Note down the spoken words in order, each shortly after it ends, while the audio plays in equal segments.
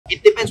It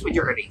depends with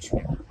your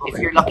arrangement.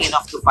 If you're lucky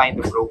enough to find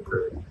a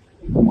broker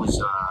who's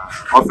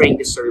offering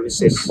the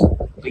services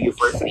to you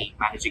for free,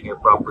 managing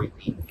your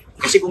property.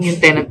 Kasi kung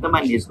yung tenant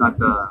naman is not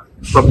a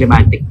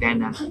problematic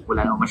tenant,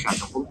 wala nang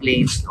masyadong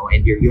complaints, no,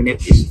 and your unit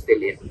is still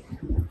in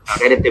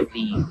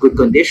relatively good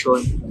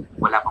condition,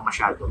 wala pang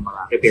masyadong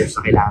mga repairs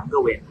na kailangan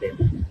gawin, then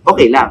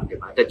okay lang, di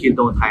ba? That you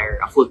don't hire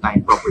a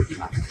full-time property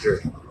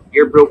manager.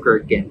 Your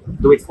broker can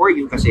do it for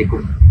you kasi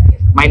kung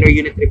minor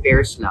unit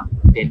repairs lang,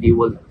 then they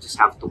will just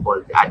have to call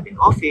the admin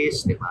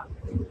office, di ba,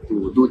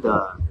 to do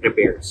the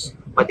repairs.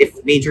 But if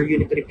major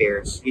unit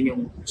repairs, yun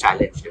yung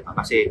challenge, di ba?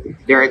 Kasi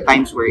there are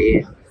times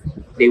where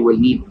they will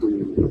need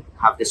to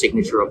have the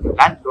signature of the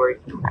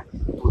landlord to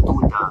do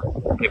the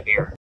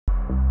repair.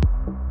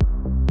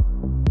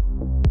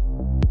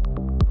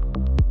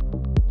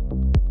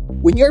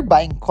 When you're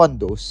buying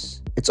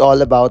condos, it's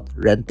all about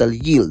rental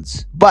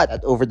yields.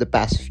 But over the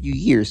past few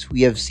years,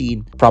 we have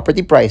seen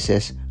property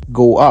prices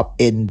go up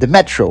in the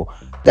metro.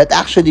 That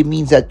actually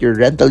means that your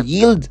rental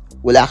yield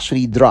will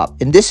actually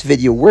drop. In this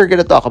video, we're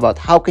going to talk about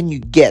how can you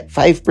get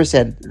 5%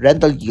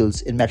 rental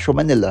yields in Metro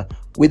Manila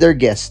with our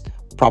guest,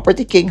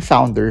 Property King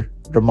founder,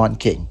 Ramon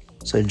King.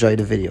 So enjoy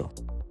the video.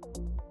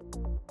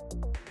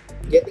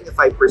 Getting a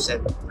 5%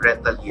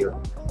 rental yield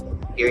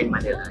here in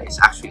Manila is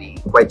actually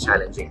quite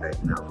challenging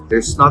right now.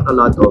 There's not a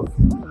lot of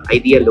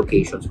ideal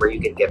locations where you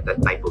can get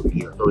that type of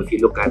yield. So if you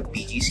look at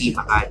BGC,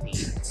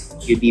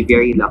 Makati, you'd be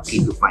very lucky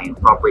to find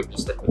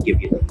properties that would give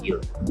you that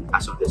yield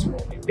as of this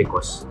moment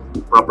because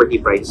property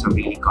prices have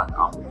really gone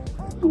up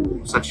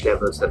to such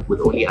levels that would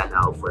only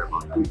allow for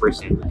about 2%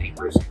 to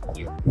 3%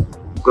 yield.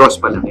 Gross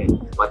pa lang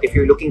yun. But if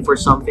you're looking for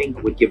something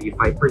that would give you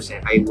 5%,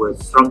 I would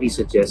strongly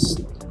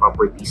suggest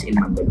properties in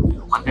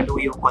Mandaluyong.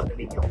 Mandaluyong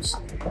condominiums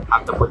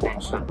have the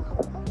potential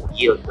to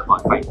yield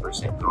about 5%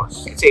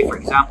 gross. Let's say, for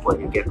example,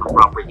 you get a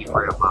property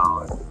for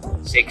about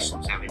 6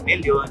 to 7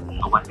 million,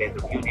 a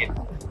one-bedroom unit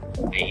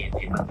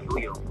in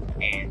Mandaluyong,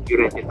 and you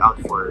rent it out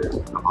for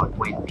about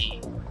 20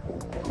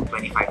 to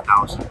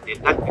 25,000, then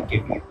that could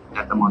give you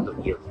that amount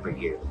of yield per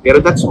year. Pero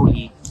that's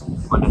only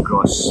on a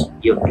gross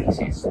yield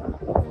basis.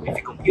 If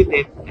you compute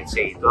it, let's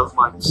say 12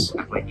 months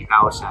at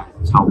 20,000,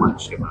 it's how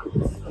much? Diba?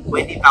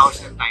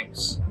 20,000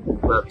 times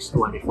 12 is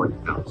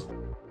 240,000.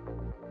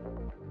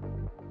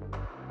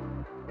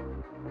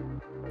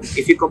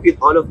 If you compute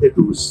all of the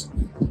dues,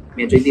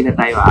 medyo hindi na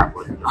tayo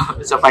aabot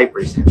sa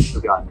 5%, to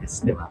be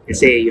honest. Diba?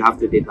 Kasi you have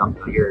to deduct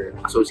your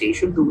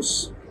association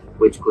dues,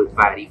 which could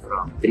vary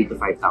from 3 to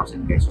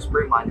 5,000 pesos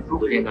per month.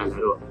 Doon yung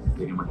lalaro.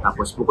 Doon yung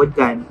matapos bukod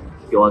dyan,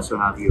 you also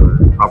have your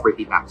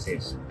property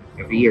taxes.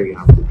 Every year you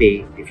have to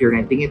pay. If you're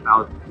renting it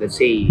out, let's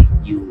say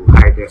you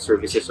hire the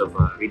services of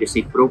a real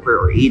estate broker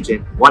or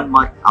agent, 1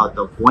 month out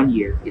of 1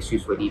 year is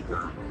usually the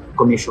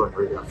commission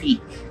or the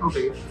fee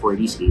for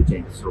these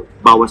agents. So,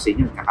 bawas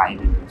din yun, kakain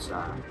din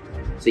sa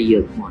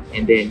yield mo.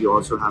 And then you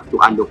also have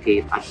to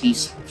allocate at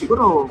least,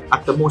 siguro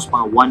at the most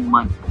mga 1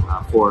 month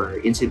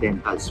for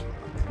incidentals.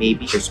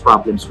 Maybe there's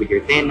problems with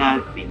your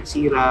tenant, may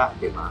nasira,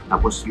 diba?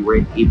 Tapos you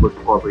weren't able to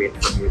cover it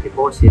from your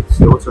deposits.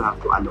 You also have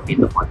to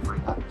allocate the fund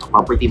for that.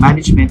 Property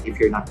management, if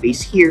you're not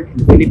based here in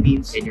the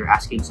Philippines and you're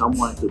asking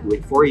someone to do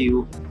it for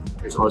you,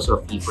 there's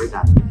also a fee for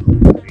that.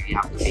 So you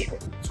have to pay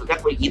them. So that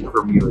will eat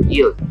from your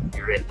yield,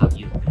 your rental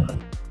yield.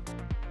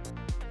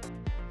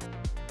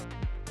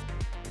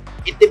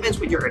 It depends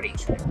with your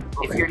arrangement.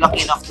 If you're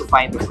lucky enough to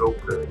find a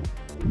broker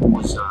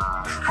who's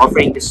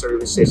offering the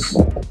services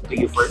to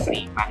you for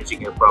free,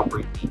 managing your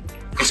property.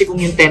 Kasi kung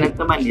yung tenant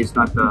naman is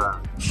not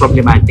a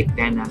problematic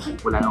tenant,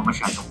 wala nang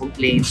masyadong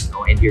complaints,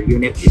 no, and your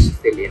unit is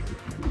still in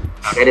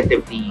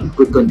relatively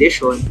good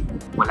condition,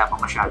 wala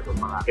pang masyadong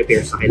mga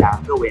repairs na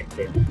kailangan gawin,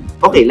 then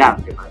okay lang,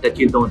 diba? That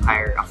you don't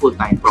hire a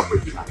full-time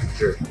property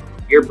manager.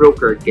 Your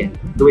broker can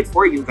do it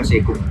for you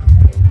kasi kung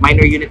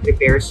minor unit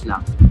repairs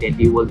lang, then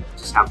they will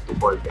just have to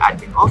call the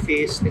admin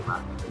office, diba,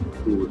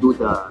 to do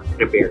the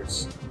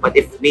repairs. But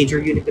if major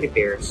unit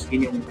repairs,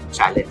 yun yung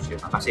challenge,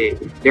 diba? Kasi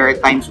there are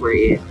times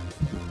where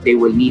they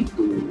will need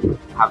to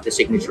have the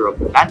signature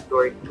of the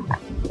landlord to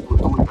do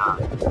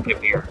the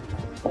repair.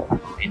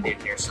 And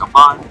then there's a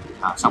bond.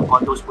 Some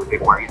condos would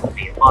require you to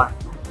pay a bond.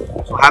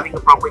 So having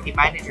a property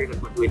manager that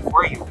would do it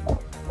for you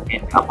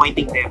and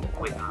appointing them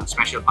with a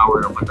special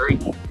power of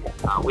attorney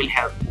will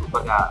help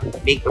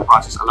to make the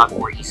process a lot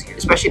more easier,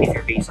 especially if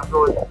you're based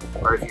abroad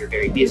or if you're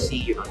very busy,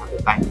 you don't have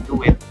the time to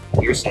do it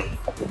yourself,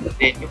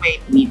 then you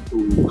may need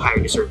to hire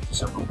the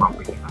services of a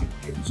property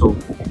manager. So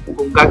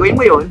kung gagawin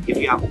mo yun, if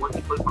you have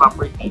multiple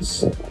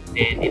properties,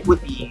 then it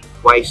would be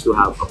wise to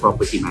have a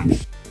property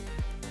manager.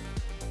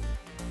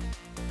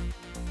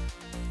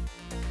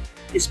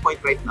 This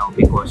point right now,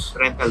 because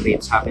rental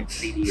rates haven't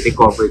really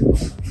recovered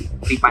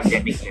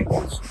pre-pandemic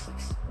levels,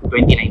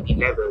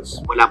 2019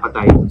 levels, wala pa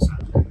tayo sa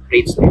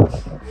rates na yun.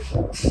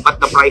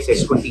 But the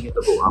prices continue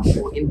to go up.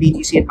 So in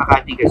BGC and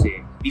Makati kasi,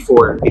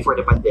 before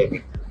the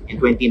pandemic, in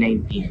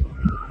 2019,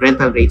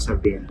 rental rates have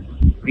been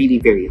really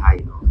very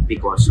high, no?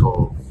 Because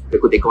of the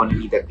good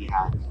economy that we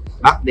had.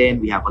 Back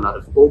then, we have a lot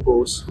of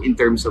POGOs in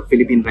terms of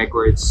Philippine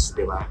records,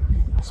 diba?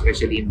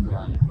 Especially in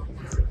the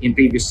in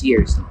previous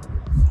years, no?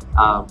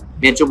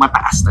 Medyo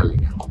mataas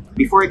talaga.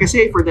 Before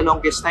kasi, for the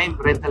longest time,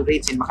 rental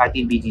rates in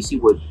Makati and BGC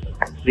would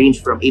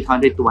range from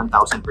 800 to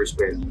 1,000 per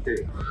square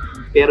meter.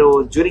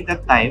 Pero during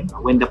that time,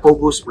 when the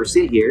POGOs were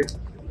still here,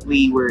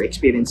 we were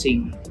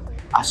experiencing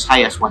as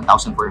high as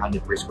 1,400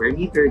 per square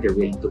meter. They're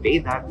willing to pay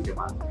that,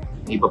 diba?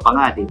 Iba pa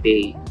nga, they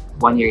pay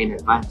 1 year in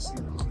advance.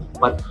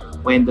 But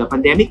when the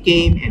pandemic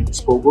came and these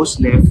POGOs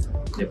left,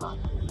 diba,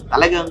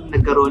 talagang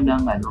nagkaroon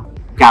ng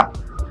gap,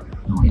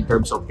 no, in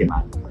terms of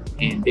demand.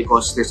 And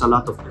because there's a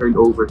lot of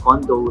turnover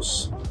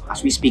condos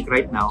as we speak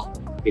right now,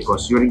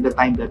 because during the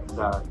time that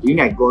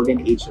yun nga,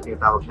 golden age na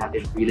tinatawag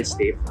natin real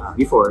estate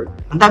before,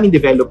 ang daming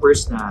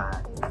developers na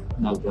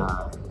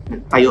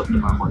nagtayo ng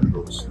mga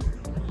condos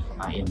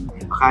in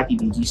Makati,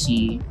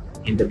 BGC,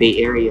 in the Bay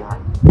Area,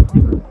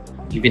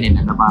 even in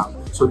Alabang.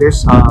 So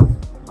there's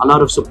a lot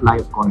of supply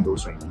of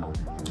condos right now.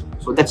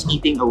 So that's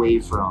eating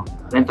away from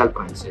rental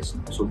prices.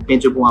 So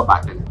medyo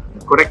bumaba talaga.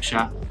 Correct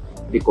siya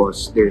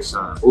because there's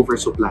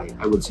oversupply,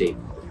 I would say,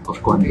 of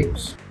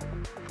condos.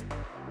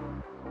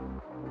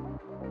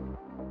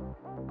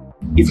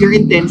 If your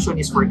intention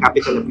is for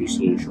capital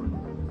appreciation,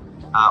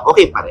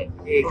 okay pa rin.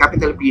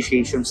 Capital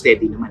appreciation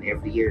steady naman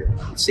every year.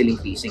 It's still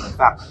increasing. In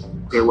fact,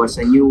 there was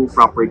a new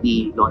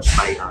property launched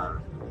by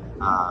a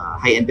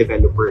high-end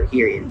developer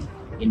here in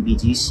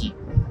BGC.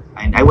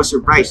 And I was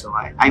surprised. No?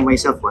 I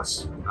myself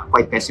was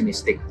quite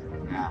pessimistic.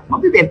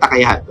 Mabibenta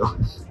kaya ito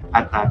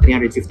at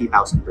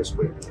 350,000 per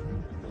square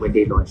when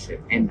they launched it.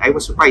 And I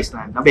was surprised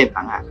na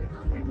nabenta nga.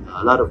 And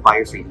a lot of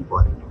buyers really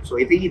bought it. So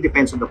it really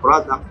depends on the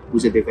product,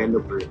 who's a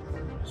developer.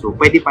 So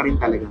pwede pa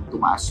rin talagang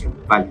tumaas yung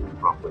value ng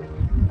property.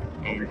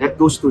 And that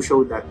goes to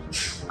show that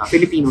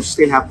Filipinos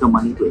still have the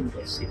money to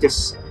invest. It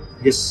just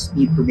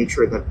need to make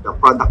sure that the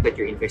product that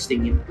you're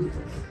investing into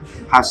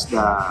has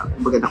the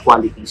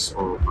qualities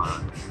of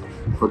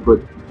for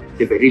good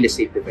real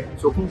estate development.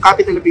 So kung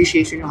capital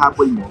appreciation yung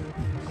habol mo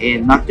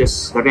and not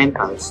just the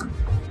rentals,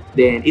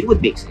 then it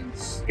would make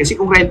sense. Kasi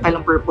kung rental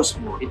ang purpose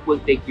mo, it will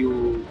take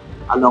you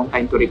a long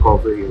time to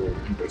recover your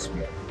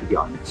investment, to be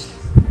honest.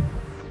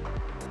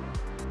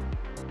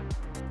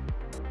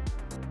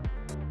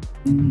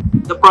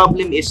 The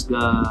problem is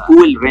who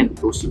will rent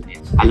those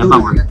units.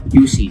 Alabang or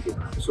QC,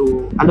 diba?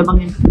 So,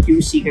 Alabang and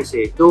QC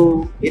kasi,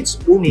 though it's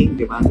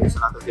booming, diba? There's a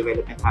lot of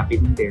development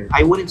happening there.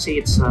 I wouldn't say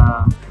it's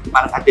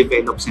parang a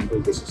developed central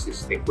business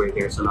district where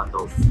there's a lot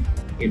of,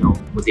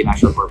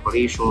 multinational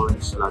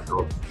corporations, a lot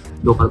of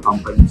local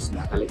companies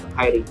na talagang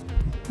hiring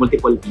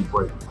multiple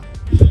people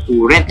to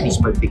rent these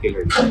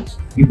particular units.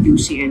 Yung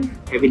QC and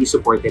heavily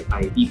supported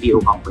by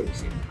BPO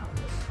companies.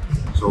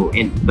 So,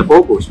 and the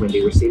POGOs when they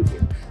were still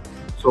here.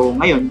 So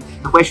ngayon,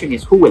 the question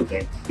is, who will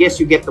rent? Yes,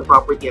 you get the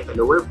property at a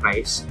lower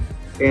price,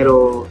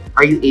 pero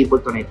are you able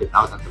to rent it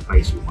out at the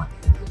price you want?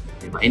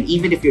 Diba? And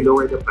even if you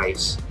lower the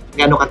price,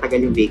 gaano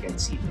katagal yung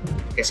vacancy?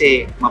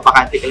 Kasi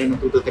mapakante ka lang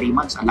ng 2 to 3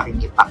 months, ang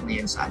laking impact na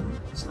yan sa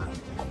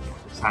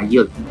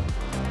yield.